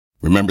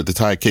Remember the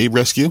Thai cave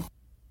rescue?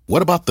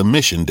 What about the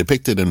mission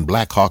depicted in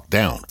Black Hawk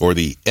Down or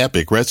the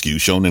epic rescue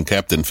shown in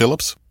Captain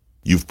Phillips?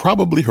 You've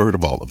probably heard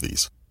of all of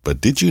these, but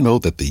did you know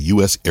that the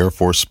U.S. Air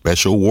Force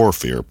Special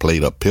Warfare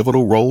played a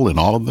pivotal role in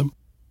all of them?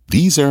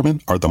 These airmen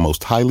are the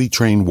most highly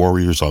trained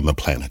warriors on the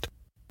planet.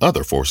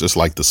 Other forces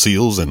like the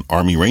SEALs and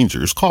Army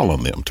Rangers call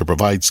on them to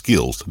provide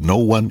skills no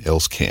one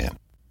else can.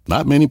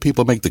 Not many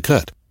people make the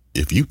cut.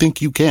 If you think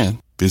you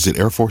can, visit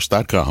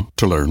airforce.com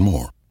to learn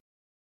more.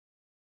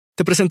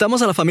 Te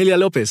presentamos a la familia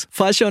López.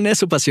 Fashion es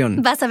su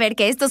pasión. Vas a ver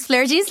que estos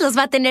flare jeans los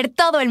va a tener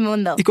todo el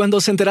mundo. Y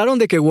cuando se enteraron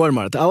de que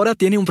Walmart ahora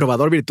tiene un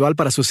probador virtual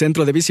para su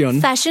centro de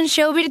visión... Fashion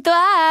show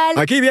virtual.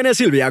 Aquí viene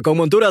Silvia con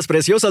monturas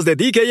preciosas de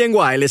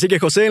DKNY. Le sigue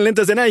José en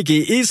lentes de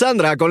Nike y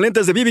Sandra con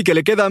lentes de Bibi que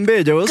le quedan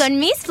bellos. Con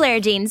mis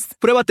flare jeans.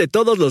 Pruébate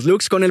todos los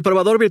looks con el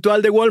probador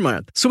virtual de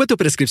Walmart. Sube tu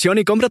prescripción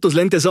y compra tus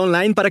lentes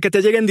online para que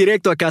te lleguen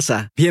directo a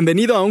casa.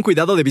 Bienvenido a un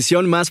cuidado de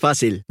visión más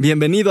fácil.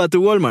 Bienvenido a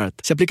tu Walmart.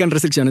 Se aplican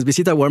restricciones.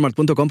 Visita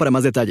walmart.com para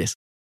más detalles.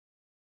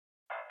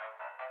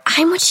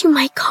 I'm what you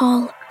might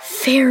call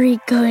very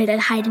good at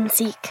hide and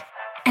seek.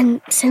 And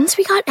since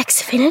we got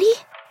Xfinity,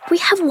 we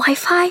have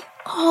Wi-Fi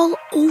all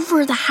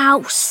over the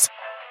house,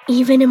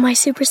 even in my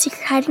super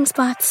secret hiding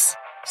spots.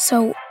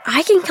 So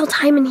I can kill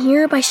time in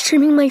here by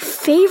streaming my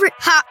favorite...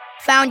 Ha!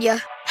 Found you.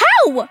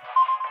 How?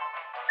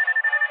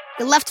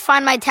 You left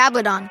Find My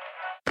tablet on.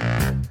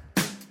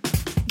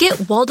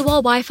 Get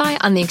wall-to-wall Wi-Fi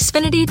on the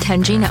Xfinity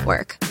 10G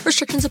network.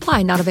 Restrictions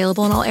apply. Not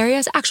available in all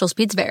areas. Actual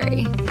speeds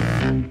vary.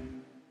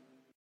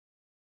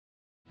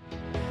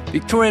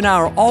 Victoria and I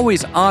are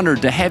always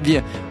honored to have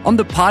you on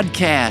the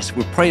podcast.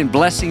 We're praying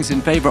blessings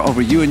and favor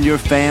over you and your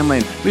family,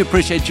 and we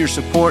appreciate your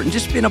support and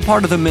just being a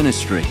part of the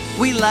ministry.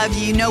 We love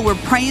you. You know we're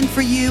praying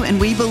for you, and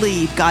we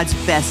believe God's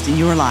best in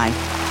your life.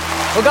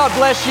 Well, God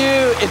bless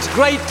you. It's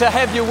great to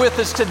have you with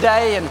us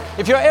today, and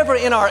if you're ever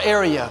in our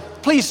area,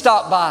 please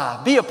stop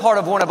by. Be a part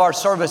of one of our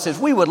services.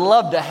 We would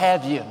love to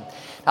have you.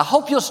 I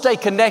hope you'll stay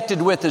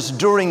connected with us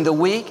during the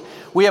week.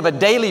 We have a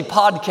daily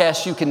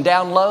podcast you can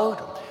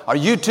download. Our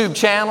YouTube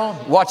channel,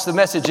 watch the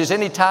messages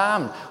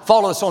anytime,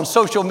 follow us on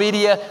social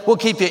media. We'll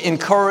keep you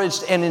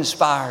encouraged and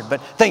inspired.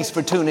 But thanks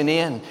for tuning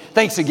in.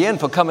 Thanks again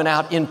for coming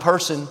out in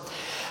person.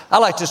 I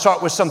like to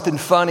start with something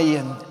funny,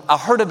 and I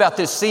heard about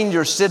this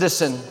senior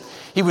citizen.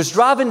 He was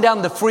driving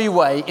down the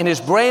freeway in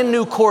his brand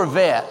new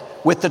Corvette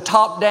with the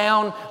top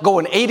down,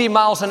 going 80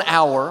 miles an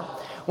hour,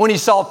 when he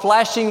saw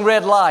flashing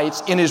red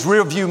lights in his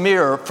rearview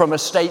mirror from a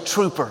state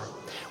trooper.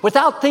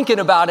 Without thinking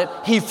about it,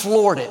 he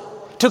floored it.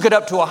 Took it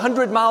up to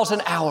 100 miles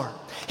an hour.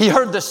 He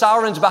heard the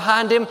sirens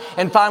behind him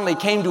and finally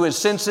came to his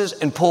senses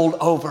and pulled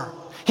over.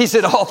 He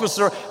said,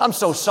 "Officer, I'm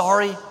so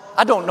sorry.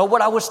 I don't know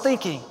what I was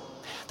thinking."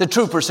 The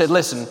trooper said,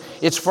 "Listen,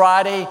 it's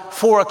Friday,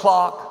 4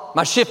 o'clock.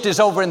 My shift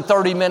is over in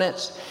 30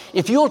 minutes.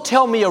 If you'll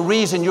tell me a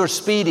reason you're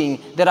speeding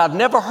that I've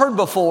never heard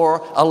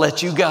before, I'll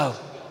let you go."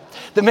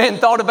 The man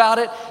thought about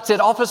it,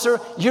 said,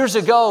 "Officer, years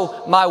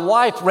ago, my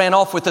wife ran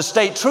off with a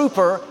state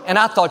trooper and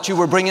I thought you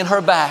were bringing her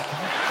back."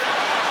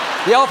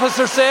 The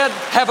officer said,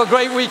 "Have a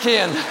great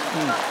weekend."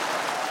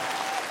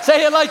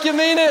 Say it like you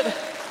mean it.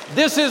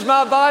 This is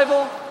my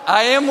Bible.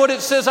 I am what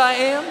it says I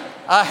am.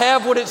 I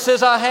have what it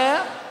says I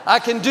have. I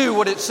can do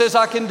what it says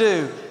I can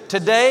do.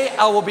 Today,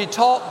 I will be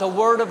taught the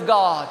Word of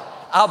God.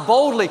 I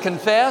boldly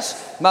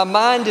confess, my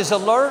mind is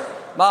alert,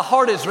 my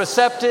heart is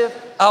receptive.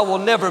 I will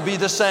never be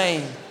the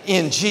same.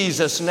 In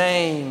Jesus'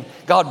 name,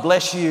 God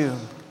bless you.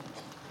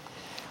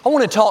 I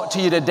want to talk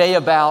to you today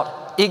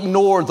about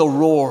ignore the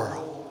roar.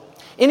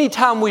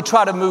 Anytime we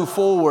try to move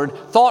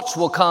forward, thoughts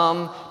will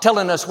come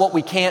telling us what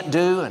we can't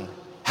do and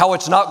how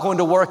it's not going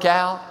to work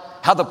out,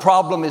 how the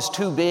problem is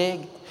too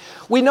big.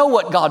 We know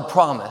what God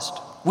promised.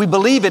 We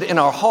believe it in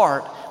our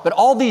heart, but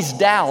all these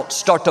doubts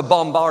start to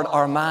bombard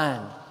our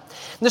mind.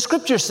 And the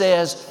scripture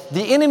says,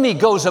 the enemy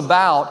goes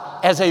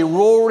about as a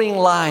roaring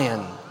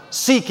lion,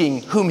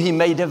 seeking whom he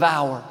may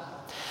devour.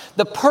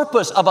 The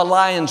purpose of a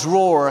lion's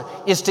roar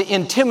is to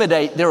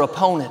intimidate their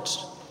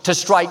opponents, to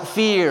strike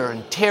fear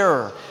and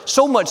terror,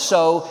 so much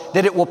so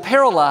that it will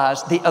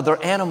paralyze the other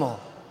animal.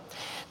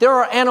 There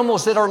are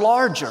animals that are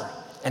larger,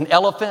 an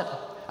elephant,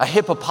 a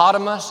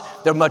hippopotamus.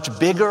 They're much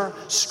bigger,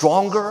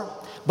 stronger.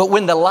 But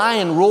when the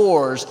lion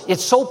roars,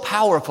 it's so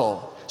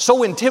powerful,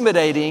 so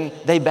intimidating,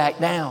 they back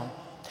down.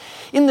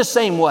 In the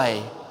same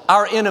way,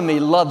 our enemy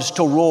loves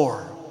to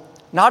roar,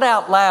 not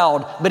out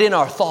loud, but in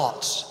our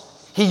thoughts.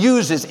 He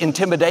uses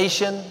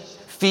intimidation,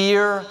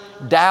 fear,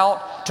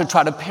 doubt to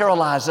try to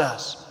paralyze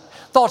us.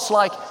 Thoughts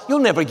like, "You'll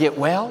never get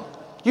well.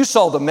 You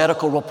saw the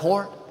medical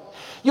report.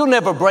 You'll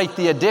never break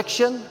the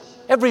addiction.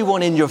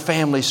 Everyone in your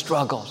family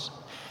struggles.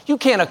 You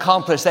can't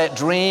accomplish that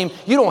dream.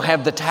 You don't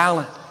have the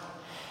talent."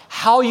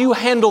 How you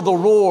handle the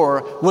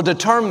roar will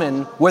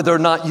determine whether or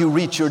not you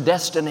reach your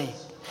destiny.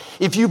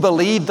 If you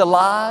believe the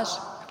lies,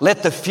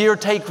 let the fear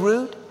take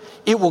root,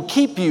 it will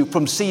keep you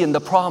from seeing the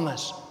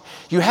promise.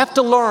 You have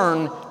to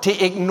learn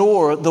to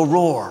ignore the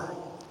roar.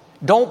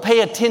 Don't pay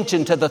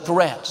attention to the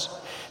threats.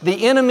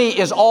 The enemy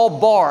is all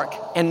bark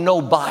and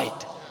no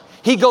bite.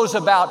 He goes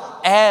about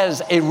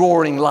as a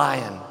roaring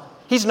lion.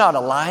 He's not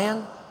a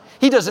lion.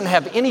 He doesn't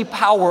have any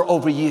power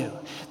over you.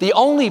 The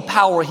only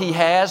power he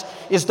has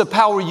is the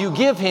power you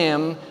give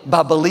him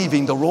by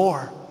believing the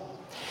roar.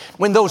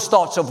 When those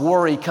thoughts of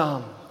worry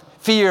come,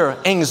 fear,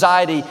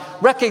 anxiety,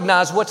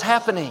 recognize what's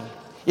happening.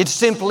 It's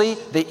simply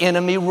the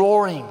enemy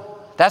roaring.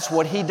 That's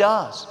what he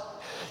does.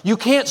 You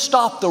can't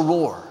stop the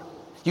roar.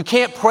 You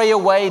can't pray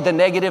away the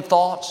negative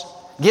thoughts,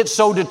 get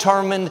so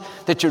determined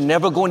that you're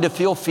never going to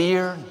feel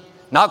fear,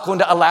 not going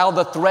to allow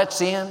the threats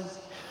in.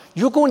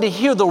 You're going to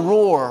hear the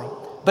roar,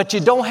 but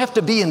you don't have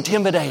to be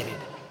intimidated.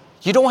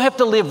 You don't have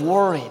to live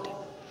worried.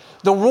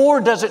 The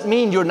roar doesn't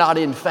mean you're not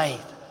in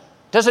faith.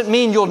 Doesn't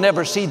mean you'll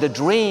never see the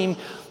dream.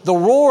 The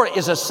roar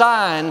is a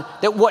sign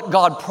that what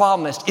God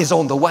promised is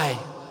on the way.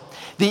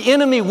 The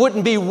enemy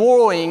wouldn't be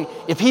roaring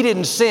if he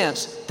didn't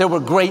sense there were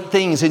great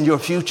things in your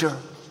future.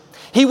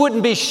 He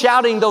wouldn't be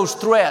shouting those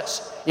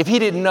threats if he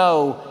didn't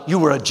know you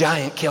were a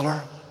giant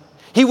killer.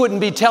 He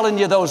wouldn't be telling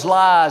you those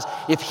lies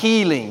if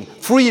healing,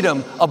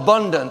 freedom,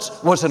 abundance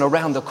wasn't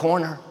around the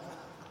corner.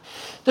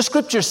 The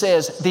scripture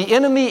says the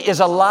enemy is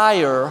a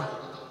liar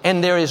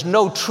and there is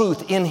no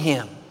truth in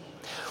him.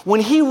 When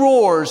he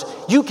roars,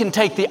 you can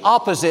take the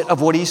opposite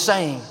of what he's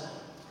saying.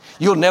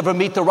 You'll never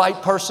meet the right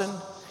person.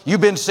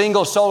 You've been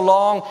single so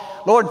long.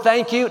 Lord,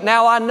 thank you.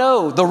 Now I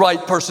know the right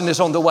person is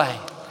on the way.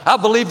 I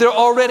believe they're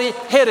already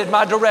headed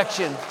my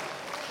direction.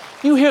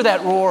 You hear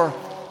that roar,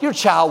 your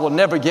child will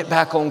never get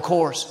back on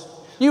course.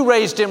 You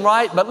raised him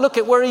right, but look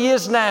at where he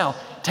is now.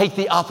 Take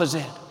the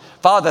opposite.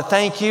 Father,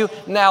 thank you.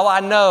 Now I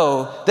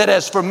know that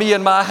as for me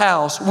and my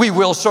house, we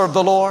will serve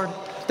the Lord,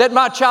 that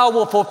my child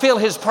will fulfill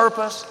his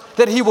purpose,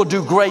 that he will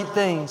do great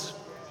things.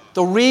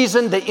 The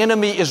reason the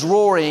enemy is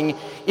roaring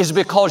is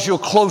because you're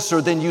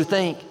closer than you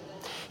think.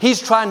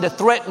 He's trying to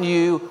threaten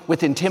you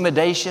with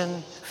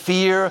intimidation,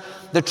 fear.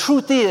 The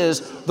truth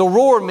is, the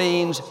roar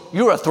means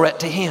you're a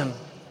threat to him.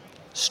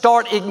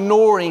 Start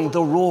ignoring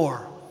the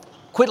roar.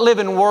 Quit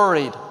living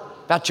worried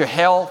about your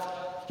health,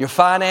 your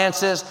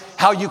finances,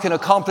 how you can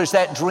accomplish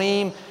that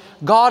dream.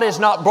 God has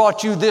not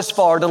brought you this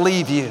far to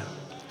leave you.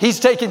 He's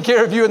taken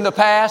care of you in the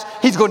past.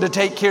 He's going to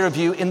take care of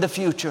you in the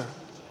future.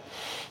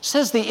 It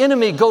says the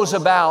enemy goes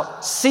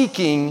about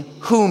seeking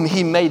whom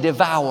he may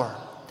devour.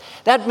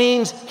 That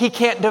means he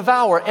can't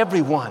devour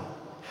everyone.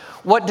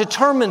 What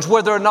determines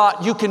whether or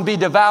not you can be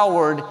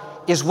devoured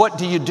is what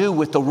do you do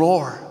with the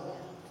roar.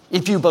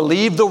 If you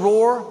believe the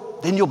roar,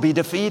 then you'll be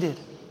defeated.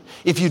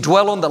 If you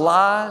dwell on the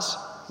lies,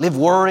 live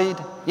worried,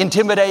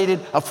 intimidated,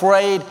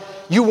 afraid,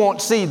 you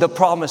won't see the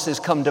promises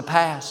come to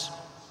pass.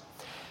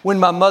 When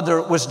my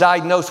mother was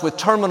diagnosed with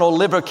terminal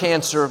liver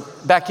cancer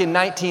back in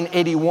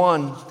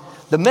 1981,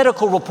 the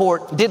medical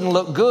report didn't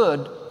look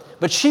good,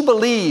 but she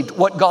believed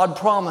what God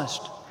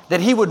promised, that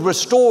he would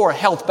restore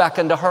health back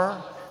into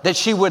her, that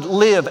she would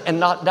live and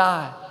not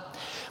die.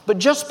 But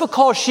just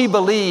because she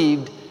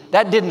believed,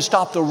 that didn't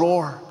stop the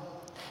roar.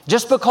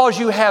 Just because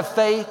you have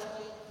faith,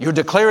 you're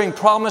declaring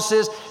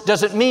promises,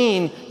 doesn't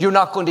mean you're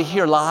not going to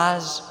hear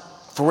lies,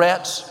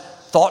 threats,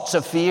 thoughts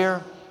of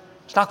fear.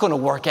 It's not going to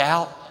work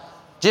out.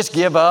 Just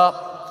give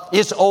up.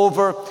 It's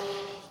over.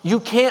 You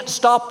can't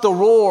stop the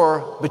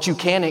roar, but you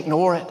can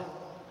ignore it.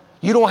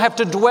 You don't have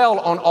to dwell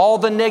on all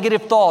the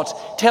negative thoughts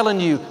telling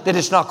you that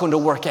it's not going to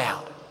work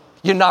out.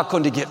 You're not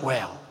going to get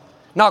well.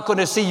 Not going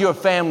to see your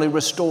family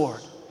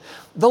restored.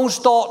 Those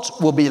thoughts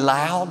will be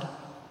loud.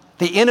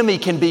 The enemy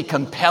can be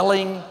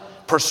compelling,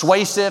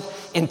 persuasive,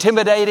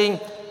 intimidating.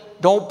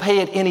 Don't pay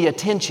it any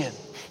attention.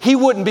 He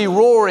wouldn't be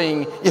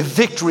roaring if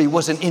victory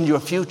wasn't in your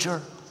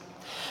future.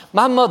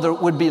 My mother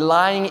would be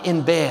lying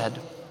in bed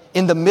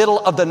in the middle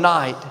of the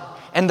night,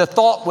 and the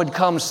thought would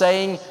come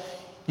saying,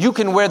 you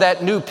can wear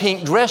that new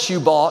pink dress you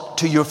bought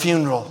to your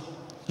funeral.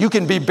 You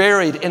can be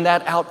buried in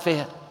that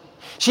outfit.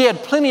 She had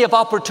plenty of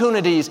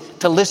opportunities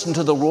to listen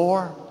to the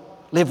roar,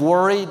 live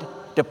worried,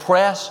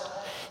 depressed.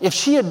 If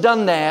she had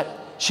done that,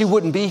 she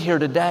wouldn't be here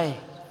today.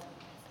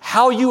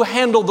 How you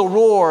handle the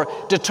roar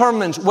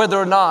determines whether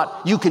or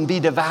not you can be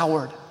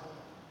devoured.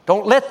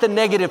 Don't let the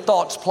negative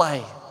thoughts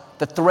play.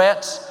 The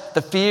threats,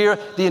 the fear,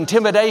 the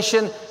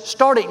intimidation.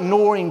 Start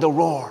ignoring the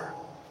roar.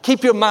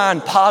 Keep your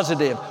mind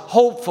positive,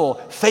 hopeful,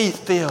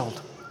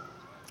 faith-filled.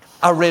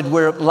 I read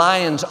where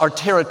lions are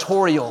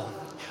territorial.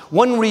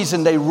 One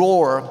reason they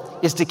roar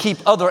is to keep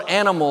other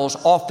animals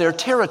off their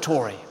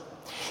territory.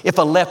 If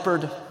a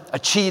leopard, a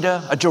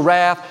cheetah, a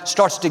giraffe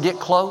starts to get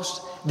close,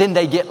 then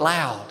they get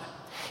loud.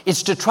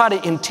 It's to try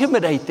to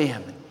intimidate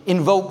them,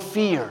 invoke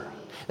fear.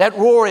 That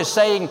roar is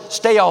saying,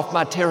 stay off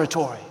my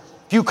territory.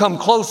 If you come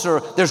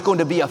closer, there's going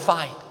to be a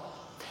fight.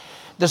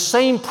 The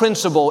same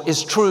principle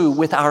is true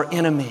with our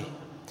enemy.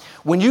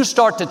 When you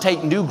start to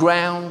take new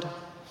ground,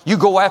 you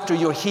go after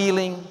your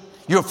healing,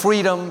 your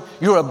freedom,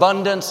 your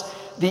abundance,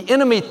 the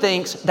enemy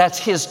thinks that's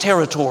his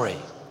territory.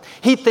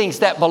 He thinks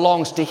that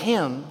belongs to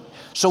him,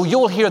 so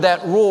you'll hear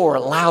that roar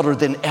louder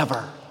than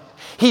ever.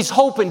 He's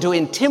hoping to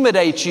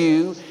intimidate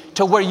you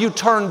to where you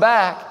turn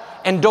back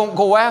and don't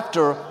go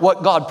after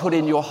what God put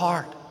in your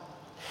heart.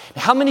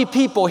 How many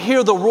people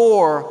hear the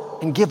roar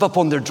and give up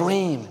on their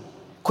dream,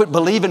 quit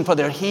believing for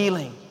their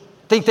healing,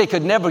 think they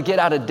could never get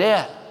out of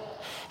debt?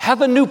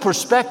 Have a new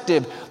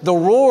perspective. The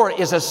roar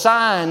is a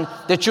sign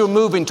that you're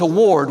moving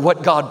toward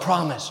what God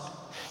promised.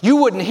 You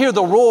wouldn't hear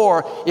the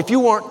roar if you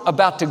weren't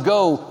about to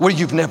go where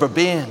you've never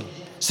been.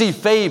 See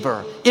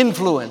favor,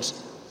 influence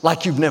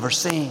like you've never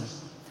seen.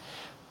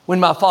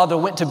 When my father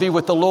went to be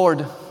with the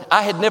Lord,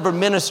 I had never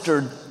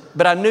ministered,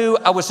 but I knew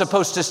I was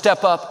supposed to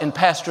step up and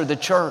pastor the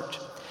church.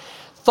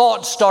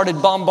 Thoughts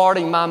started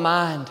bombarding my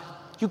mind.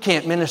 You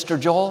can't minister,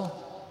 Joel.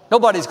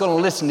 Nobody's going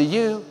to listen to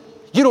you.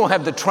 You don't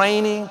have the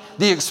training,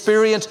 the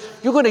experience.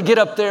 You're going to get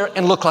up there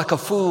and look like a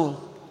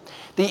fool.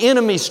 The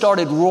enemy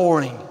started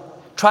roaring,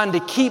 trying to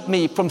keep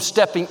me from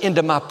stepping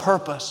into my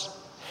purpose.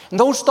 And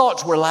those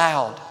thoughts were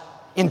loud,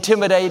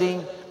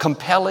 intimidating,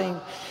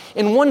 compelling.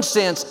 In one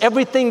sense,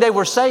 everything they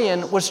were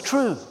saying was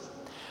true.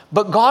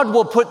 But God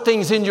will put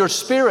things in your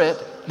spirit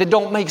that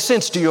don't make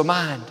sense to your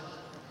mind.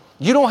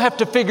 You don't have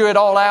to figure it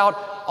all out.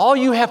 All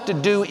you have to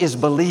do is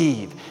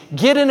believe.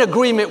 Get in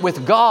agreement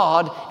with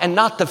God and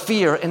not the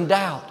fear and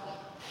doubt.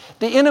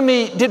 The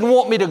enemy didn't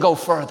want me to go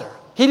further.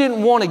 He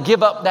didn't want to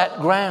give up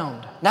that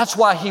ground. That's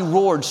why he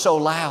roared so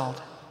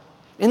loud.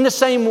 In the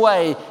same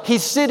way,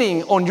 he's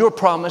sitting on your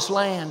promised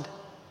land.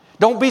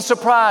 Don't be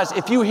surprised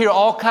if you hear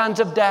all kinds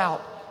of doubt,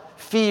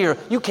 fear.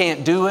 You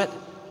can't do it.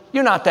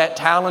 You're not that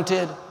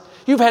talented.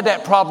 You've had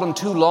that problem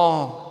too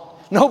long.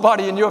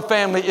 Nobody in your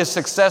family is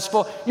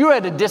successful. You're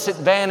at a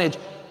disadvantage.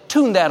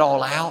 Tune that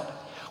all out.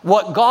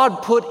 What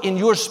God put in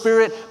your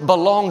spirit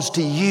belongs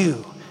to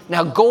you.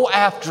 Now go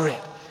after it.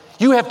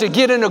 You have to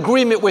get in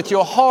agreement with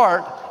your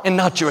heart and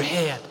not your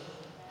head.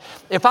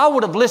 If I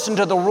would have listened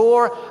to the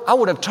roar, I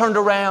would have turned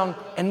around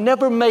and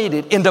never made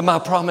it into my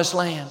promised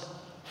land.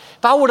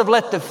 If I would have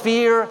let the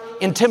fear,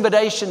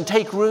 intimidation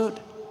take root,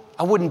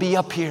 I wouldn't be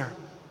up here.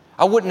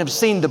 I wouldn't have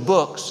seen the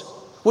books,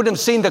 wouldn't have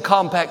seen the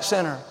Compact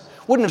Center,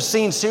 wouldn't have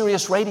seen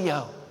Sirius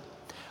Radio.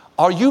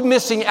 Are you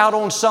missing out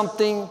on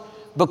something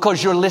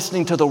because you're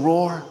listening to the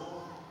roar?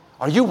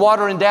 Are you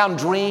watering down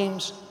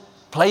dreams,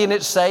 playing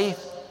it safe,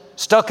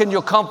 stuck in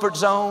your comfort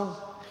zone,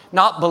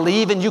 not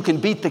believing you can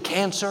beat the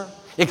cancer,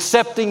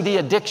 accepting the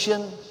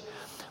addiction?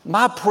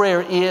 My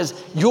prayer is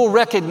you'll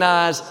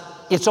recognize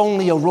it's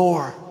only a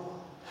roar.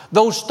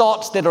 Those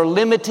thoughts that are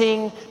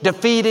limiting,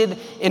 defeated,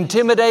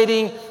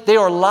 intimidating, they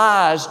are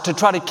lies to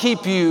try to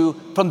keep you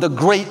from the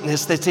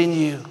greatness that's in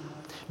you.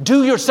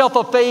 Do yourself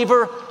a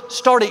favor,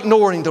 start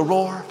ignoring the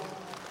roar.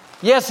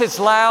 Yes, it's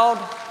loud.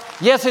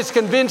 Yes, it's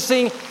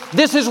convincing.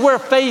 This is where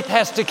faith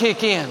has to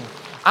kick in.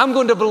 I'm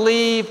going to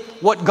believe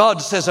what God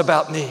says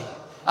about me.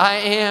 I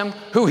am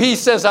who He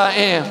says I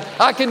am.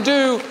 I can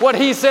do what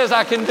He says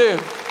I can do.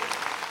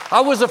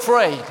 I was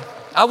afraid.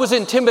 I was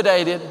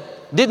intimidated.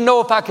 Didn't know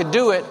if I could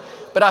do it,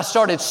 but I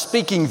started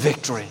speaking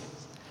victory.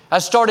 I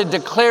started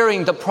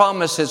declaring the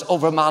promises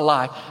over my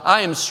life.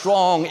 I am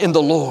strong in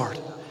the Lord.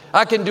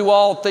 I can do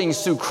all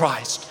things through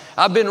Christ.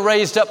 I've been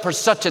raised up for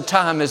such a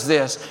time as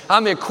this.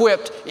 I'm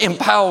equipped,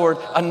 empowered,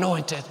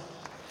 anointed.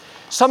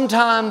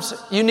 Sometimes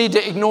you need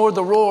to ignore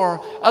the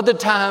roar. Other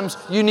times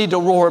you need to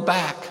roar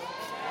back.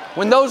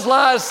 When those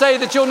lies say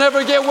that you'll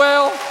never get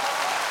well,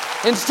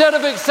 instead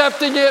of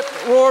accepting it,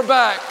 roar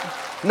back.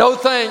 No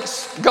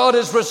thanks. God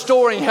is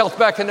restoring health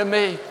back into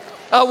me.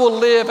 I will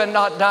live and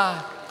not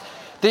die.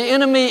 The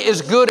enemy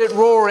is good at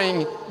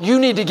roaring. You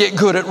need to get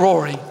good at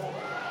roaring.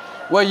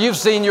 Well, you've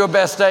seen your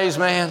best days,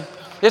 man.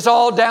 It's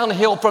all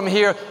downhill from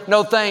here.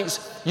 No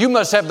thanks. You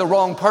must have the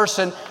wrong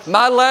person.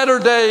 My latter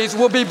days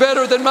will be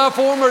better than my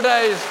former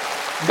days.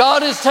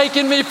 God has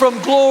taken me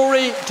from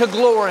glory to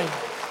glory.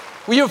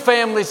 Well, your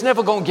family's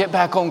never going to get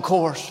back on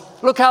course.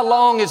 Look how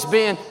long it's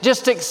been.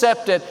 Just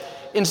accept it.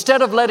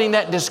 Instead of letting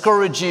that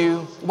discourage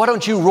you, why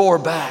don't you roar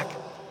back?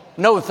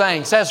 No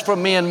thanks. As for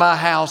me and my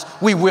house,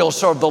 we will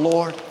serve the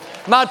Lord.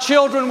 My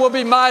children will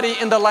be mighty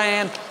in the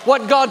land.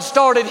 What God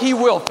started, He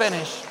will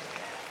finish.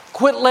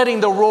 Quit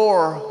letting the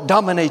roar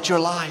dominate your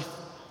life.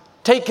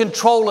 Take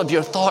control of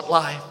your thought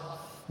life.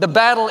 The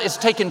battle is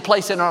taking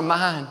place in our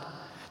mind.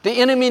 The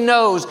enemy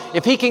knows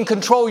if he can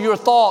control your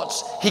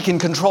thoughts, he can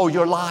control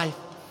your life.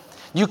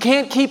 You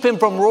can't keep him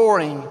from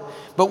roaring,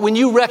 but when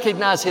you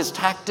recognize his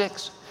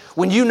tactics,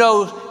 when you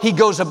know he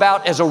goes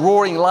about as a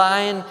roaring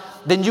lion,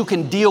 then you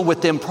can deal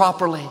with them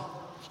properly.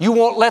 You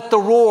won't let the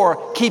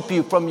roar keep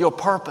you from your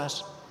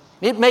purpose.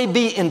 It may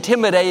be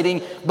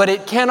intimidating, but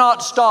it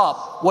cannot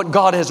stop what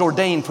God has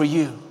ordained for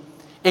you.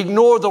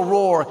 Ignore the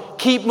roar,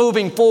 keep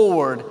moving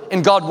forward,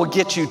 and God will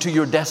get you to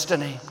your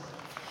destiny.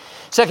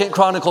 2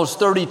 Chronicles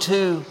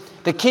 32,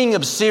 the king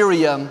of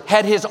Syria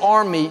had his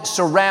army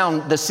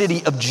surround the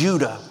city of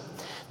Judah.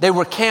 They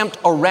were camped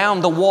around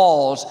the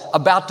walls,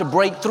 about to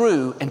break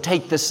through and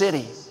take the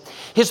city.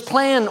 His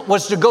plan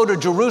was to go to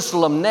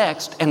Jerusalem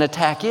next and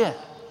attack it.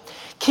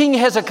 King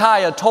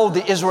Hezekiah told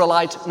the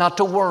Israelites not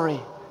to worry,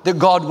 that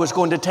God was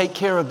going to take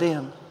care of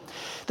them.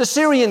 The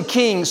Syrian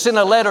king sent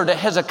a letter to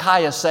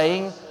Hezekiah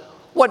saying,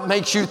 "What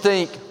makes you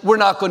think we're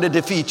not going to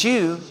defeat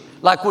you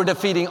like we're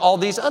defeating all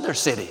these other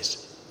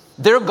cities?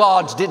 Their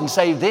gods didn't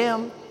save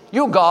them.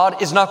 Your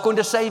God is not going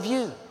to save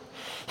you."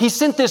 He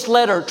sent this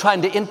letter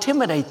trying to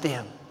intimidate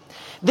them.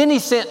 Then he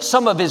sent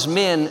some of his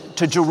men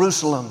to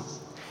Jerusalem.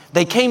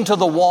 They came to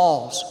the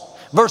walls.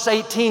 Verse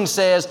 18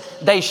 says,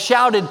 they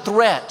shouted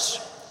threats,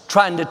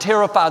 trying to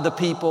terrify the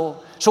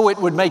people so it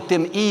would make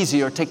them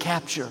easier to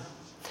capture.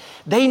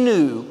 They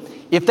knew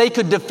if they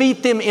could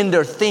defeat them in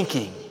their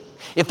thinking,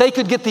 if they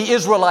could get the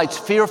Israelites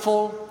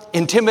fearful,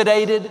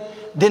 intimidated,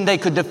 then they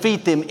could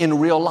defeat them in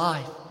real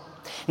life.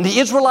 And the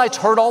Israelites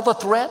heard all the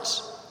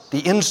threats,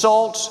 the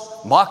insults,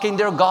 mocking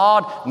their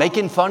God,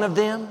 making fun of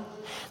them.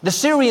 The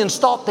Syrians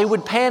thought they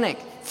would panic,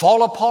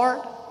 fall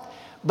apart.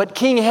 But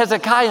King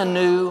Hezekiah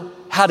knew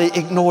how to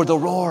ignore the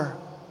roar.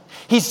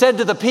 He said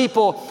to the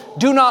people,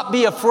 do not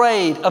be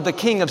afraid of the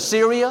king of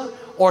Syria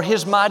or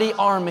his mighty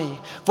army,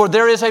 for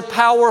there is a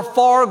power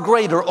far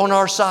greater on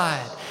our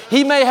side.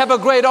 He may have a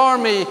great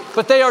army,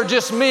 but they are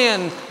just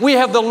men. We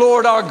have the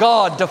Lord our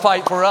God to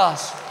fight for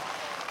us.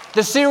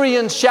 The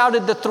Syrians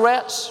shouted the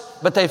threats,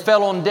 but they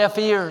fell on deaf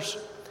ears.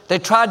 They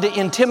tried to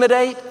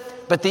intimidate,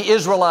 but the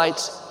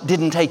Israelites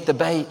didn't take the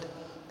bait.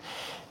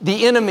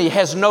 The enemy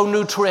has no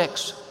new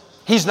tricks.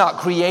 He's not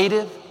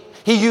creative.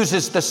 He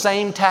uses the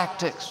same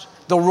tactics.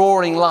 The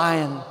roaring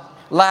lion,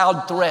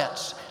 loud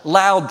threats,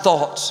 loud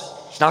thoughts.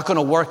 It's not going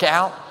to work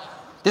out.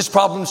 This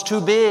problem's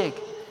too big.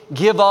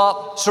 Give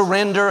up,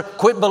 surrender,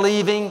 quit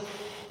believing.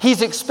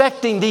 He's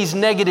expecting these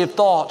negative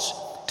thoughts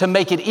to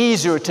make it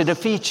easier to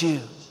defeat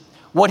you.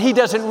 What he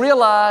doesn't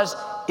realize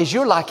is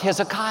you're like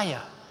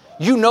Hezekiah.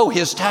 You know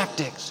his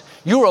tactics.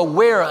 You're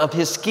aware of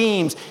his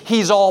schemes.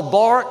 He's all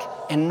bark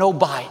and no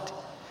bite.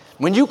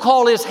 When you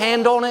call his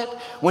hand on it,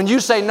 when you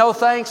say, no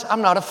thanks,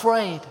 I'm not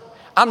afraid.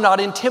 I'm not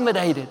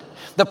intimidated.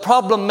 The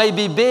problem may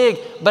be big,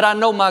 but I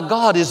know my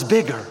God is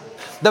bigger.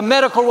 The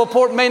medical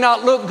report may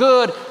not look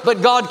good,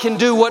 but God can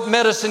do what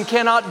medicine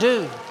cannot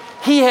do.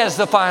 He has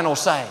the final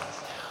say.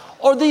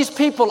 Or these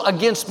people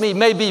against me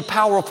may be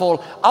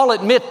powerful. I'll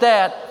admit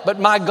that, but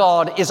my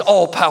God is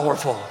all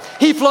powerful.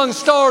 He flung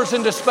stars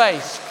into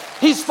space.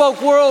 He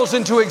spoke worlds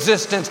into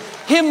existence.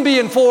 Him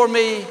being for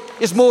me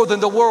is more than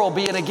the world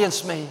being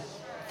against me.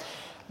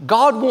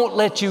 God won't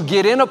let you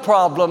get in a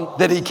problem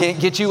that He can't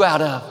get you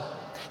out of.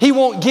 He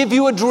won't give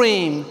you a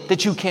dream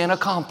that you can't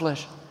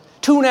accomplish.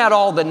 Tune out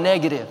all the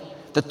negative,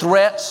 the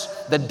threats,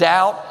 the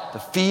doubt, the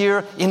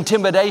fear,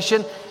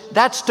 intimidation.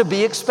 That's to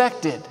be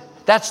expected.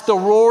 That's the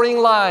roaring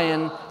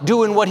lion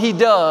doing what he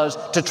does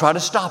to try to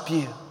stop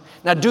you.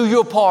 Now do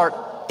your part,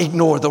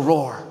 ignore the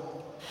roar.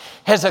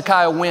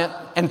 Hezekiah went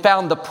and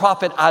found the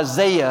prophet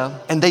Isaiah,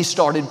 and they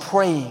started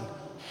praying.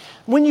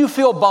 When you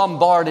feel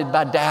bombarded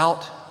by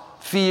doubt,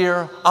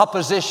 fear,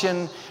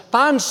 opposition,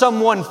 find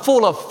someone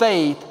full of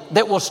faith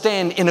that will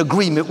stand in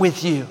agreement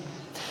with you.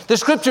 The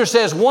scripture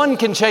says one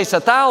can chase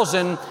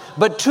 1,000,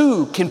 but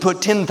two can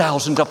put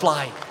 10,000 to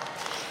flight.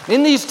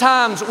 In these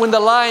times when the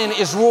lion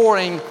is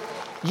roaring,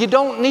 you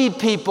don't need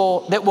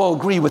people that will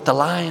agree with the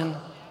lion.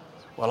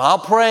 Well, I'll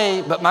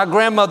pray, but my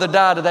grandmother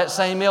died of that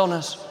same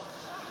illness.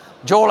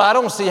 Joel, I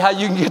don't see how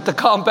you can get the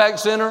Compaq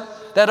Center.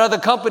 That other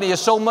company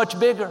is so much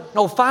bigger.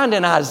 No, find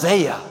an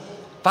Isaiah.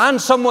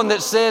 Find someone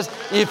that says,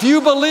 if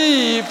you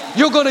believe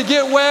you're going to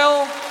get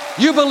well,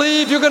 you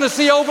believe you're going to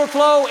see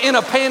overflow in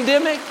a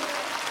pandemic,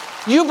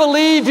 you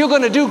believe you're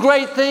going to do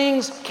great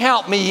things,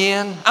 count me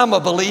in. I'm a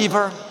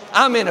believer.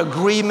 I'm in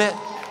agreement.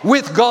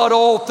 With God,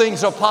 all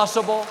things are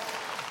possible.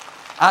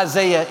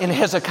 Isaiah and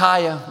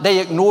Hezekiah, they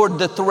ignored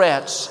the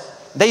threats.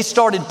 They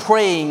started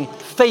praying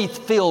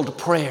faith-filled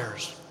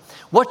prayers.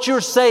 What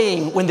you're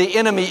saying when the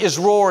enemy is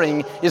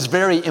roaring is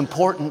very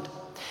important.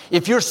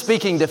 If you're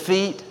speaking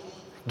defeat,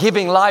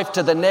 giving life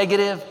to the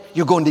negative,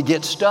 you're going to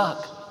get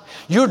stuck.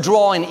 You're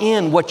drawing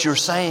in what you're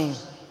saying.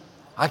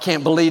 I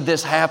can't believe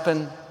this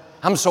happened.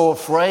 I'm so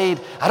afraid.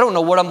 I don't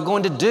know what I'm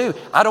going to do.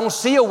 I don't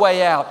see a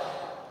way out.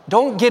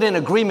 Don't get in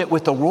agreement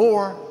with the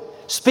roar.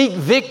 Speak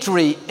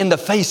victory in the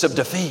face of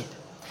defeat.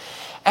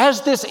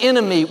 As this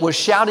enemy was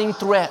shouting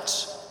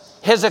threats,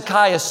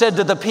 Hezekiah said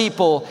to the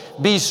people,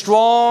 be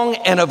strong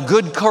and of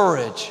good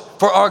courage,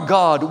 for our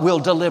God will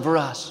deliver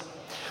us.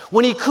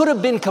 When he could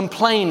have been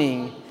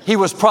complaining, he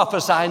was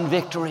prophesying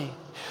victory.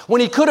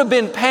 When he could have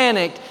been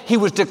panicked, he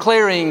was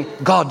declaring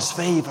God's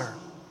favor.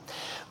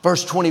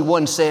 Verse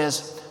 21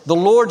 says, the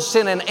Lord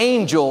sent an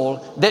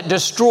angel that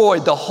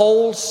destroyed the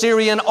whole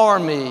Syrian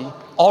army,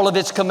 all of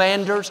its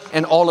commanders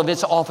and all of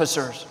its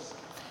officers.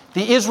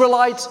 The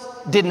Israelites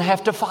didn't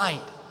have to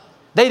fight.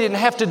 They didn't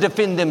have to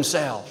defend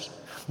themselves.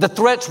 The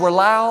threats were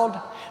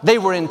loud, they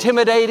were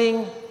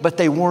intimidating, but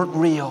they weren't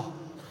real.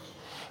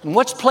 And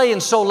what's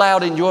playing so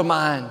loud in your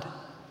mind?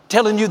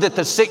 Telling you that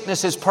the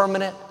sickness is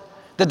permanent,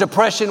 the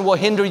depression will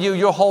hinder you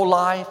your whole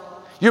life,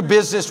 your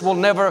business will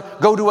never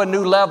go to a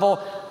new level.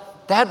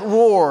 That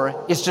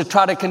roar is to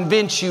try to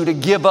convince you to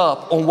give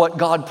up on what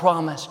God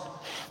promised.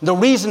 The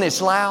reason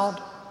it's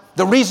loud,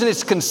 the reason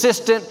it's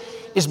consistent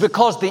is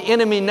because the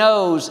enemy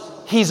knows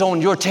he's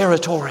on your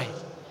territory.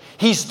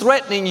 He's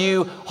threatening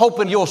you,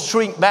 hoping you'll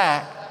shrink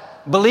back,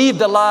 believe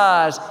the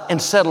lies,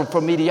 and settle for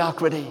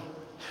mediocrity.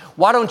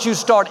 Why don't you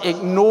start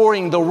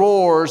ignoring the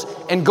roars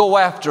and go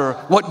after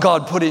what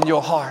God put in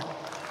your heart?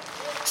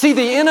 See,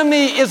 the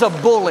enemy is a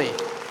bully.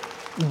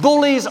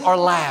 Bullies are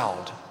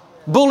loud.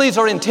 Bullies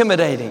are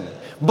intimidating.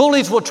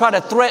 Bullies will try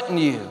to threaten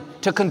you,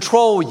 to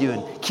control you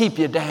and keep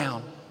you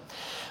down.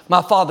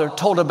 My father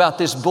told about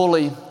this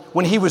bully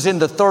when he was in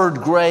the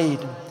 3rd grade.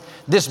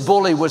 This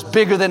bully was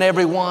bigger than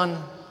everyone,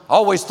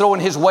 always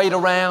throwing his weight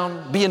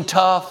around, being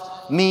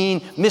tough,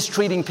 mean,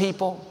 mistreating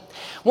people.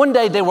 One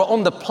day they were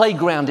on the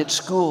playground at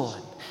school.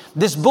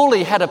 This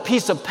bully had a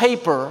piece of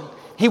paper.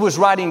 He was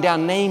writing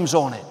down names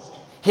on it.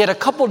 He had a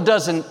couple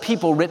dozen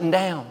people written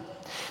down.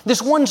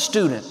 This one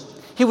student,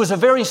 he was a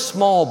very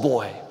small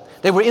boy.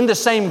 They were in the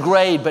same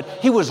grade, but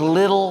he was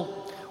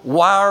little,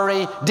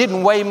 wiry,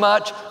 didn't weigh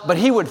much, but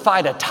he would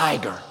fight a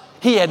tiger.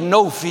 He had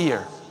no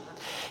fear.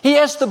 He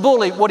asked the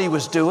bully what he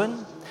was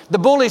doing. The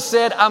bully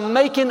said, "I'm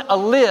making a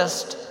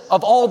list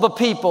of all the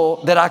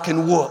people that I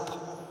can whoop."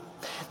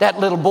 That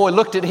little boy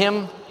looked at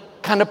him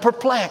kind of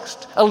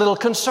perplexed, a little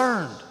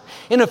concerned.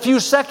 In a few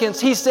seconds,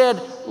 he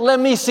said, "Let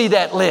me see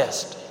that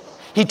list."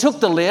 He took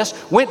the list,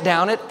 went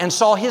down it, and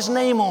saw his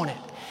name on it.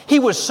 He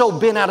was so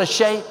bent out of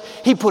shape,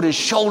 he put his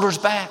shoulders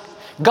back,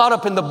 got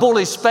up in the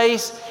bully's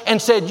face,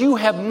 and said, "You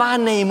have my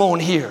name on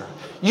here.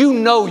 You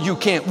know you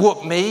can't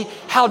whoop me.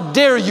 How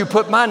dare you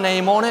put my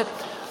name on it?"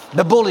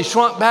 The bully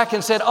shrunk back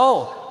and said,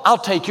 "Oh, I'll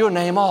take your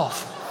name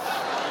off."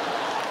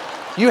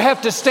 You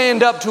have to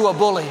stand up to a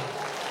bully.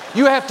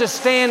 You have to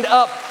stand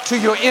up to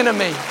your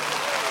enemy.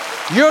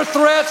 Your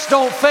threats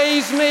don't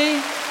faze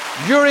me.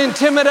 Your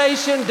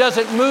intimidation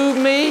doesn't move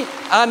me.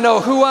 I know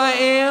who I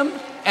am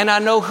and I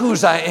know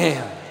whose I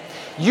am.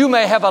 You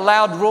may have a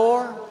loud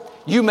roar.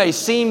 You may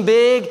seem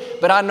big,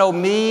 but I know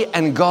me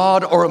and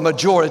God are a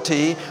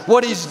majority.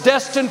 What He's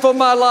destined for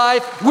my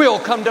life will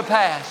come to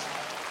pass.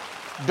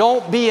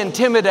 Don't be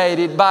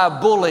intimidated by a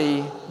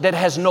bully that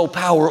has no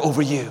power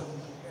over you.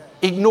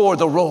 Ignore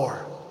the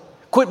roar.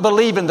 Quit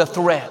believing the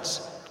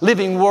threats.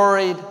 Living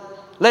worried,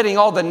 letting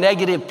all the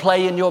negative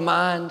play in your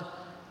mind.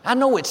 I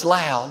know it's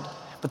loud,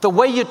 but the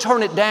way you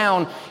turn it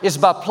down is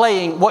by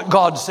playing what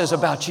God says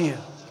about you.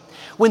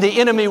 When the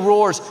enemy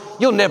roars,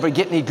 you'll never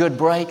get any good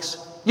breaks.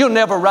 You'll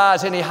never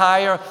rise any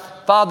higher.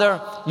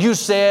 Father, you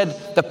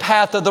said the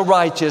path of the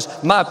righteous,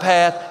 my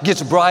path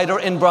gets brighter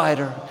and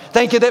brighter.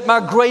 Thank you that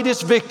my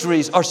greatest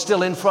victories are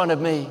still in front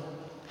of me.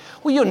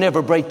 Well, you'll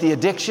never break the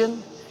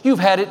addiction. You've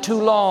had it too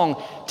long.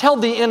 Tell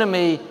the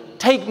enemy,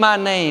 take my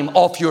name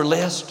off your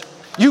list.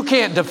 You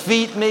can't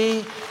defeat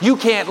me. You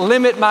can't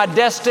limit my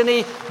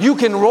destiny. You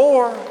can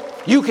roar.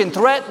 You can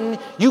threaten.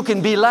 You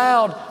can be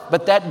loud,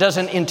 but that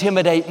doesn't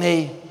intimidate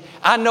me.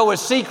 I know a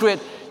secret.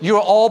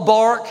 You're all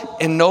bark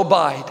and no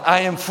bite.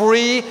 I am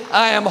free.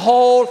 I am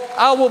whole.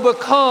 I will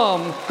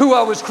become who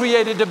I was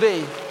created to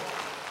be.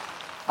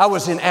 I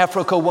was in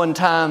Africa one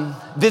time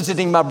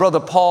visiting my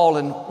brother Paul,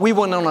 and we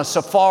went on a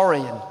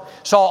safari and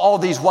saw all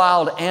these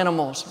wild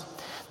animals.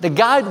 The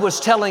guide was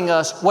telling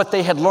us what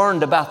they had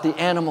learned about the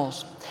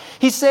animals.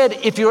 He said,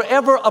 if you're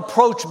ever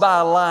approached by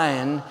a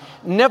lion,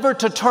 never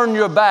to turn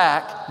your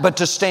back, but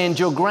to stand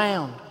your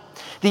ground.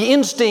 The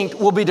instinct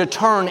will be to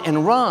turn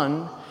and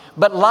run,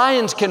 but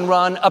lions can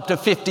run up to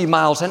 50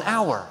 miles an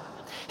hour.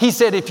 He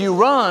said, if you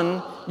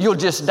run, you'll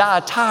just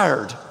die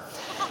tired.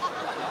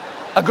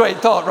 A great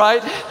thought,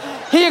 right?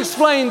 He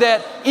explained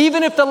that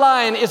even if the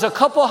lion is a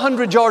couple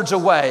hundred yards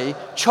away,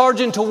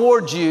 charging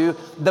towards you,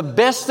 the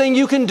best thing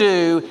you can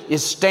do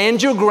is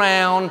stand your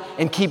ground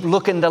and keep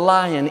looking the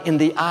lion in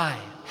the eye.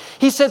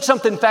 He said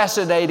something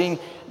fascinating.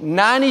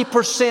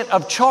 90%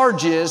 of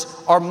charges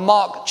are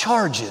mock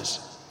charges.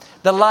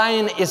 The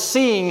lion is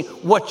seeing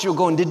what you're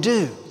going to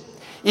do.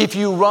 If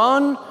you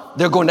run,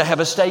 they're going to have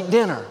a steak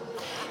dinner.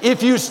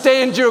 If you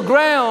stand your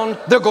ground,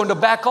 they're going to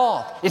back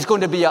off. It's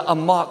going to be a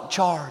mock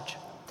charge.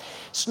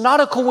 It's not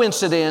a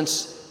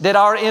coincidence that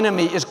our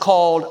enemy is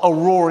called a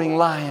roaring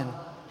lion.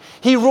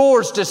 He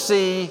roars to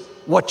see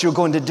what you're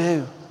going to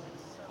do.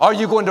 Are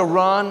you going to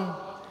run,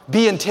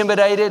 be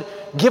intimidated,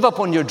 give up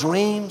on your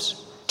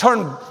dreams,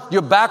 turn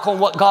your back on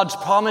what God's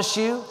promised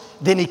you?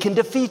 Then He can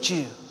defeat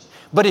you.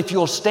 But if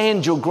you'll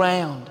stand your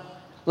ground,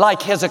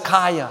 like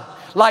Hezekiah,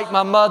 like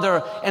my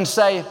mother, and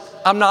say,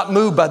 I'm not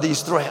moved by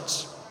these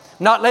threats,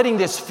 not letting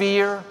this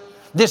fear,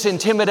 this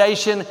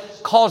intimidation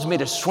cause me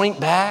to shrink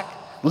back,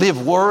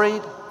 live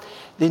worried,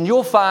 then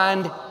you'll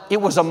find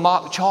it was a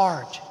mock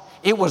charge.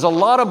 It was a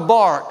lot of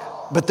bark,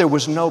 but there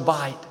was no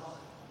bite.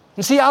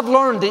 And see, I've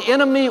learned the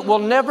enemy will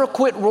never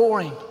quit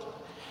roaring.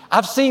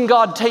 I've seen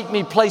God take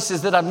me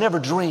places that I've never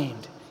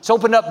dreamed. He's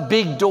opened up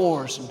big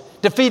doors and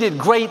defeated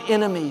great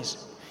enemies.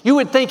 You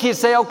would think He'd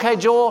say, okay,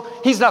 Joel,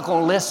 he's not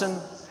going to listen.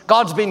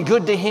 God's been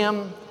good to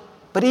him.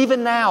 But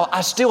even now,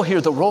 I still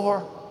hear the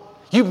roar.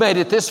 You've made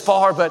it this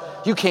far,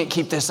 but you can't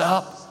keep this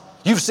up.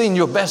 You've seen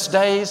your best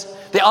days.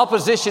 The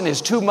opposition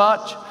is too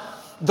much.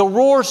 The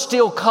roar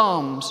still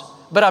comes,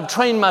 but I've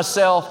trained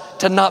myself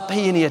to not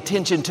pay any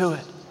attention to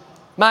it.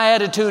 My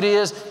attitude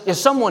is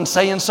someone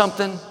saying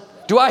something?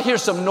 Do I hear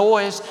some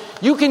noise?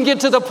 You can get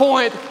to the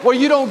point where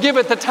you don't give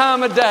it the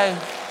time of day.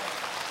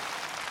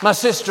 My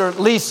sister,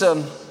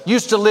 Lisa,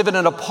 used to live in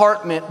an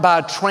apartment by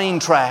a train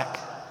track,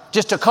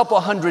 just a couple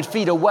hundred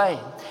feet away.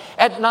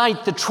 At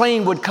night, the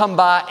train would come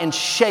by and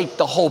shake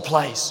the whole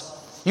place.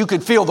 You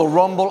could feel the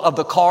rumble of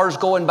the cars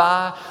going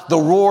by, the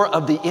roar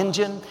of the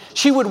engine.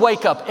 She would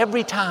wake up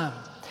every time.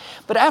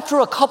 But after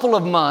a couple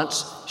of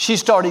months, she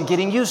started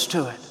getting used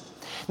to it.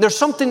 There's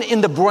something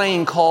in the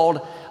brain called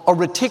a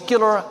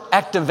reticular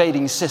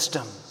activating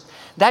system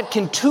that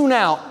can tune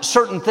out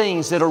certain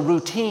things that are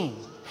routine.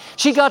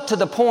 She got to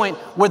the point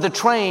where the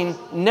train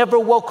never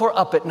woke her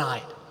up at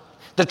night.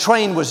 The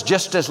train was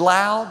just as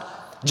loud,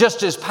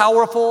 just as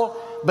powerful,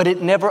 but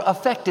it never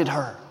affected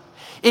her.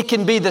 It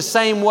can be the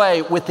same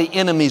way with the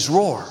enemy's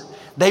roar.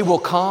 They will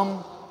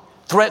come,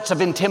 threats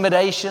of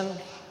intimidation,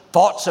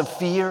 thoughts of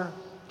fear.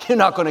 You're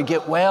not going to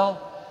get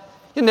well.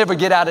 You'll never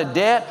get out of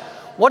debt.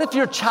 What if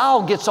your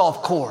child gets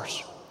off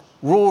course?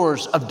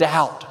 Roars of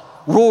doubt,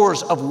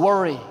 roars of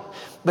worry.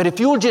 But if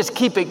you'll just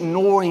keep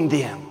ignoring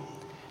them,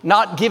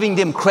 not giving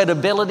them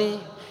credibility,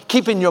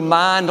 keeping your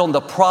mind on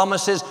the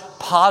promises,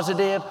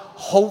 positive,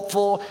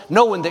 hopeful,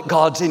 knowing that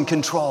God's in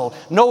control,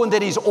 knowing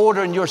that He's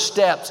ordering your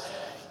steps,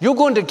 you're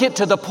going to get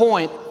to the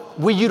point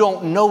where you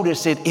don't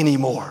notice it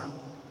anymore.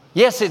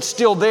 Yes, it's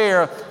still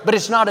there, but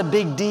it's not a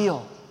big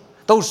deal.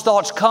 Those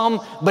thoughts come,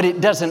 but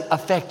it doesn't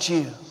affect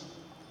you.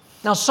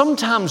 Now,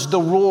 sometimes the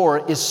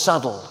roar is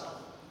subtle.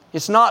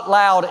 It's not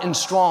loud and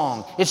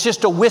strong. It's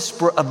just a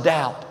whisper of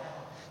doubt,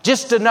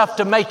 just enough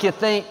to make you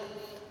think,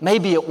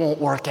 maybe it won't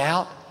work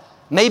out.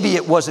 Maybe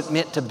it wasn't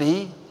meant to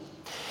be.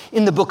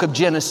 In the book of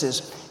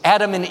Genesis,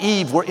 Adam and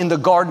Eve were in the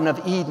Garden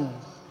of Eden.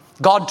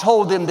 God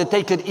told them that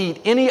they could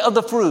eat any of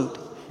the fruit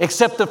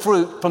except the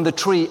fruit from the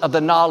tree of the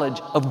knowledge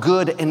of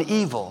good and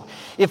evil.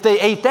 If they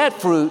ate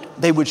that fruit,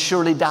 they would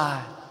surely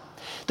die.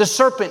 The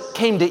serpent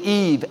came to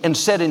Eve and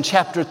said in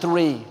chapter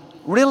 3,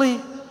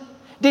 "Really?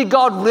 Did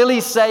God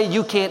really say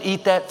you can't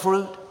eat that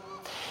fruit?"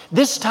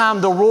 This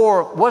time the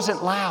roar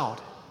wasn't loud.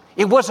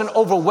 It wasn't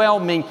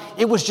overwhelming.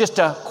 It was just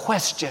a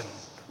question.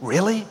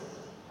 Really?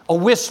 A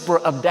whisper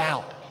of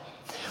doubt.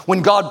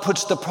 When God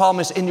puts the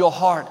promise in your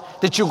heart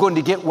that you're going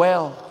to get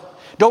well,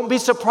 don't be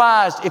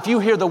surprised if you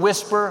hear the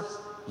whisper,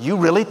 "You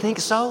really think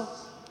so?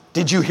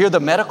 Did you hear the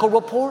medical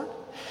report?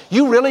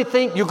 You really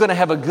think you're going to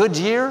have a good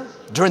year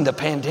during the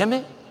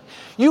pandemic?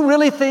 You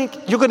really think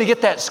you're going to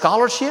get that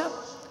scholarship?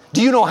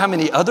 Do you know how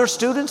many other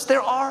students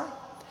there are?"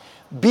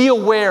 Be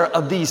aware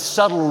of these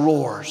subtle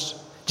roars,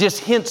 just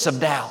hints of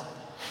doubt.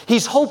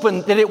 He's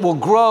hoping that it will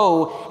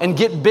grow and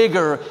get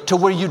bigger to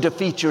where you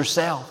defeat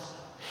yourself.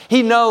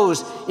 He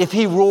knows if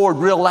he roared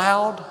real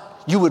loud,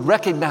 you would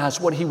recognize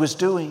what he was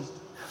doing.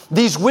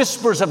 These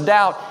whispers of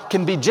doubt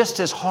can be just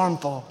as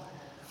harmful.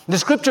 The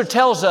scripture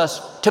tells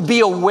us to be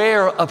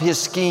aware of his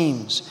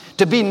schemes,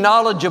 to be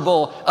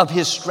knowledgeable of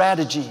his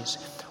strategies.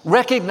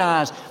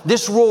 Recognize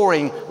this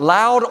roaring,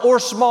 loud or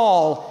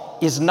small,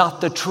 is not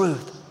the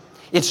truth.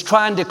 It's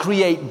trying to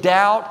create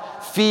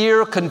doubt,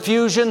 fear,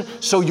 confusion,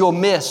 so you'll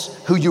miss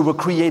who you were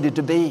created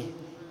to be.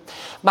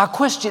 My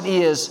question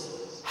is,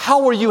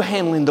 how are you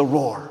handling the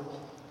roar?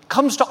 It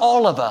comes to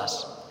all of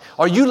us.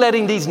 Are you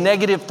letting these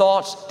negative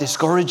thoughts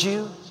discourage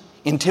you,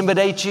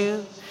 intimidate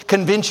you,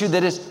 convince you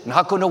that it's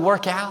not going to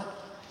work out?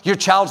 Your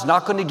child's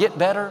not going to get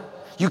better?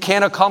 You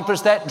can't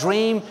accomplish that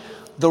dream?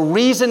 The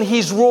reason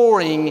he's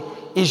roaring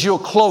is you're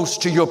close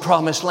to your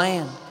promised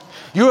land.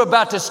 You're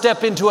about to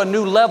step into a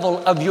new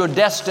level of your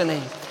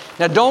destiny.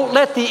 Now, don't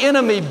let the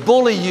enemy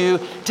bully you.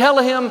 Tell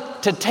him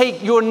to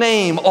take your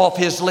name off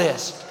his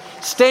list.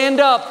 Stand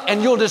up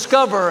and you'll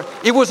discover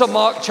it was a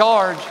mock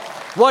charge.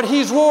 What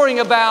he's roaring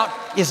about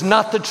is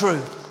not the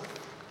truth.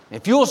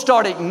 If you'll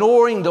start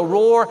ignoring the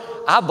roar,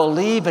 I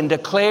believe and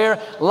declare,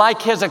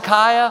 like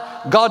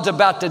Hezekiah, God's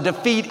about to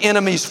defeat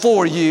enemies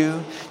for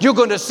you. You're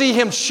going to see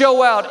him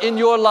show out in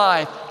your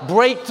life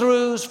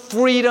breakthroughs,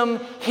 freedom,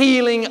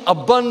 healing,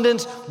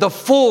 abundance, the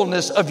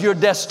fullness of your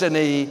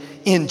destiny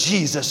in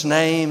Jesus'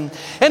 name.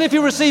 And if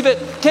you receive it,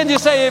 can you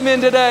say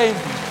amen today?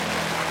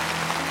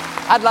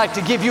 I'd like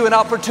to give you an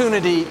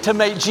opportunity to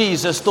make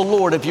Jesus the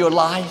Lord of your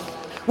life.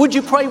 Would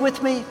you pray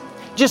with me?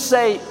 Just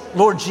say,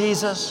 "Lord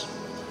Jesus,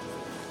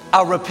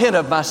 I repent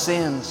of my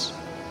sins.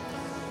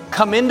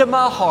 Come into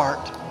my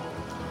heart.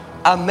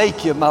 I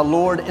make you my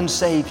Lord and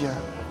Savior."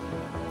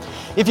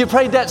 If you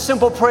prayed that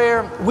simple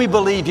prayer, we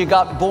believe you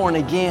got born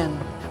again.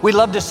 We'd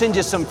love to send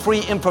you some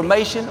free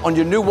information on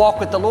your new walk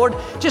with the Lord.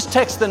 Just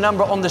text the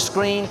number on the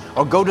screen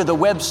or go to the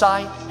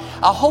website.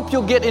 I hope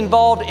you'll get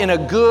involved in a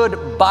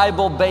good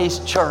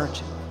Bible-based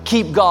church.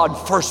 Keep God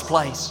first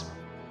place.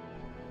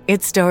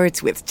 It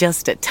starts with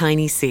just a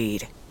tiny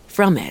seed.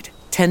 From it,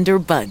 tender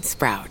buds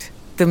sprout.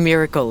 The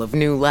miracle of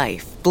new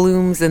life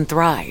blooms and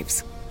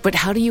thrives. But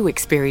how do you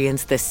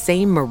experience the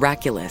same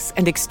miraculous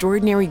and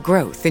extraordinary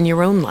growth in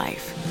your own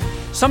life?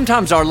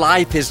 Sometimes our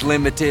life is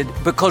limited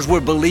because we're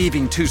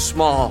believing too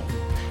small.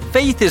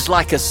 Faith is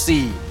like a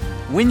seed.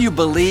 When you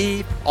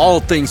believe,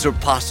 all things are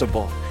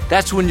possible.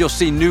 That's when you'll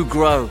see new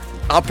growth,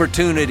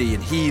 opportunity,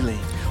 and healing.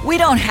 We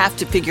don't have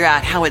to figure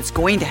out how it's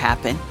going to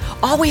happen.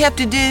 All we have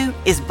to do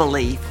is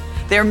believe.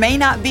 There may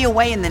not be a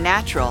way in the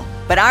natural,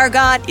 but our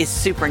God is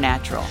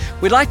supernatural.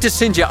 We'd like to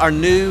send you our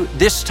new,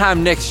 this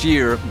time next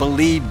year,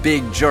 Believe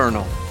Big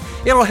Journal.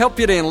 It'll help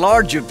you to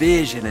enlarge your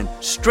vision and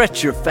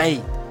stretch your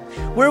faith.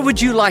 Where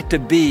would you like to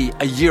be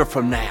a year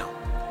from now?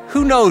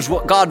 Who knows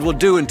what God will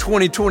do in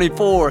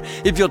 2024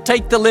 if you'll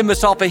take the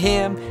limits off of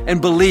Him and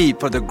believe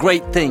for the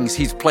great things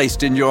He's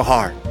placed in your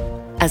heart.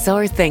 As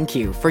our thank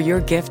you for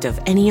your gift of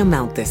any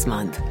amount this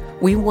month,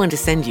 we want to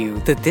send you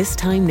the This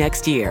Time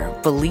Next Year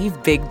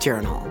Believe Big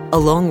Journal,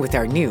 along with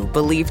our new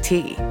Believe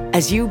Tea.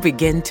 As you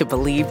begin to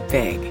believe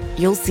big,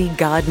 you'll see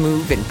God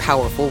move in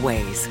powerful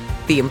ways.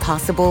 The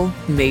impossible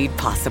made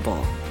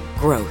possible.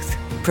 Growth,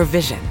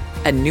 provision,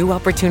 and new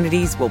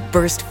opportunities will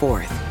burst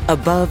forth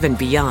above and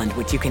beyond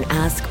what you can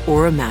ask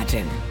or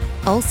imagine.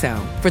 Also,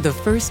 for the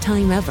first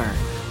time ever,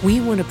 we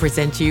want to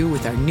present you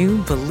with our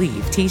new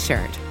Believe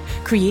t-shirt,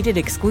 created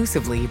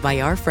exclusively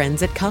by our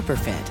friends at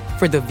Copperfit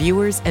for the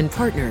viewers and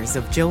partners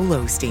of Joel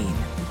Osteen.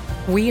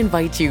 We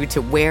invite you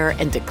to wear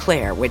and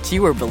declare what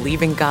you are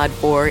believing God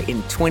for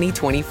in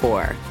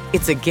 2024.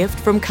 It's a gift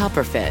from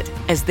Copperfit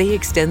as they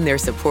extend their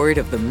support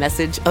of the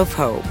message of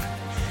hope.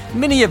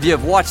 Many of you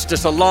have watched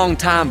us a long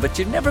time, but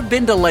you've never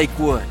been to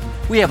Lakewood.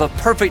 We have a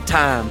perfect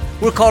time.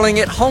 We're calling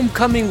it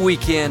Homecoming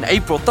Weekend,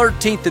 April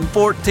 13th and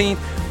 14th.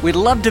 We'd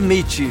love to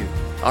meet you.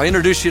 I'll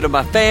introduce you to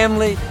my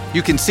family.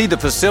 You can see the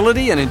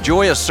facility and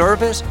enjoy a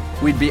service.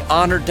 We'd be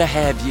honored to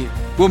have you.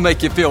 We'll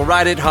make you feel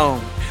right at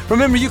home.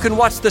 Remember, you can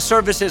watch the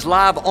services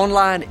live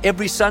online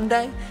every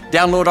Sunday.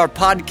 Download our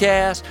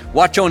podcast,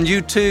 watch on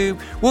YouTube.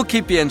 We'll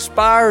keep you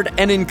inspired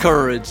and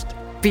encouraged.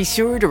 Be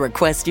sure to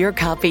request your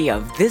copy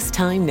of This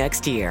Time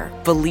Next Year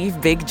Believe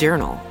Big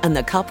Journal and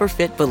the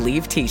Copperfit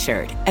Believe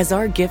t-shirt as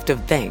our gift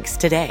of thanks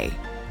today.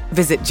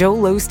 Visit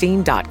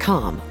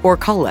joelosteen.com or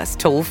call us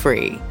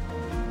toll-free.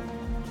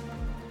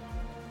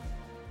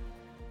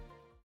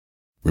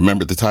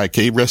 Remember the Thai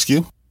cave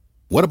rescue?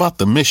 What about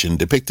the mission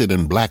depicted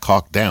in Black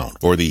Hawk Down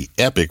or the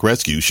epic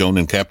rescue shown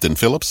in Captain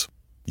Phillips?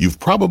 You've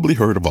probably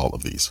heard of all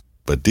of these,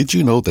 but did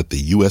you know that the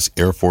U.S.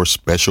 Air Force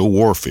Special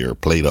Warfare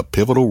played a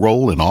pivotal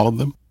role in all of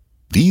them?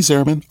 These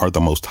airmen are the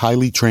most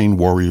highly trained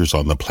warriors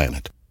on the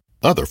planet.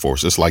 Other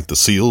forces like the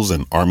SEALs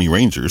and Army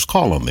Rangers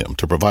call on them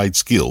to provide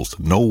skills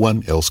no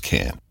one else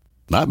can.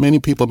 Not many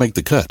people make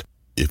the cut.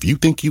 If you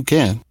think you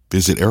can,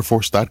 visit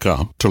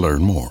airforce.com to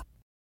learn more.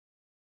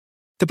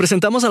 Te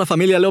presentamos a la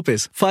familia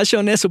López.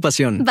 Fashion es su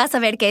pasión. Vas a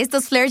ver que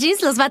estos flare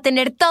jeans los va a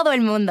tener todo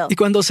el mundo. Y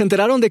cuando se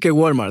enteraron de que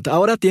Walmart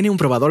ahora tiene un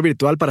probador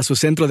virtual para su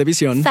centro de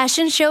visión...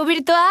 Fashion Show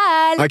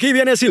virtual. Aquí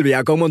viene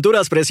Silvia con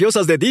monturas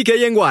preciosas de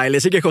DKNY. Le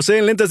sigue José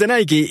en lentes de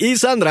Nike y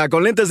Sandra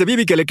con lentes de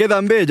Bibi que le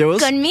quedan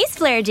bellos. Con mis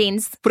flare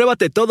jeans.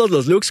 Pruébate todos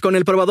los looks con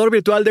el probador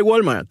virtual de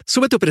Walmart.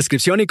 Sube tu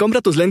prescripción y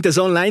compra tus lentes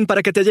online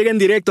para que te lleguen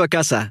directo a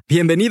casa.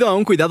 Bienvenido a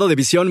un cuidado de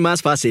visión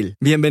más fácil.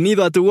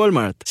 Bienvenido a tu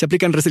Walmart. Se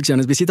aplican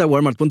restricciones. Visita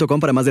walmart.com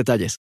para más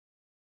detalles.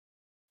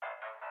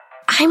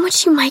 I'm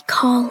what you might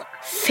call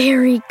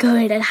very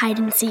good at hide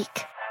and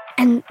seek.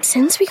 And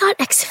since we got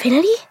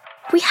Xfinity,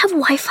 we have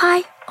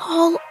Wi-Fi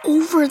all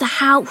over the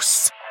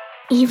house,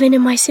 even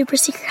in my super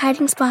secret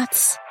hiding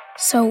spots.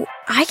 So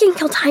I can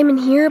kill time in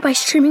here by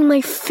streaming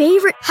my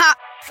favorite... Ha!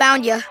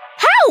 Found ya.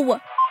 How?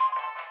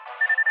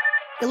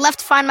 You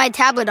left Find My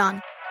tablet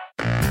on.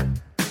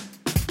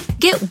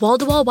 Get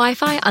wall-to-wall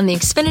Wi-Fi on the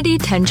Xfinity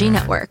 10G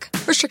network.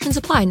 Restrictions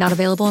apply. Not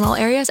available in all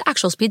areas.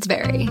 Actual speeds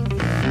vary.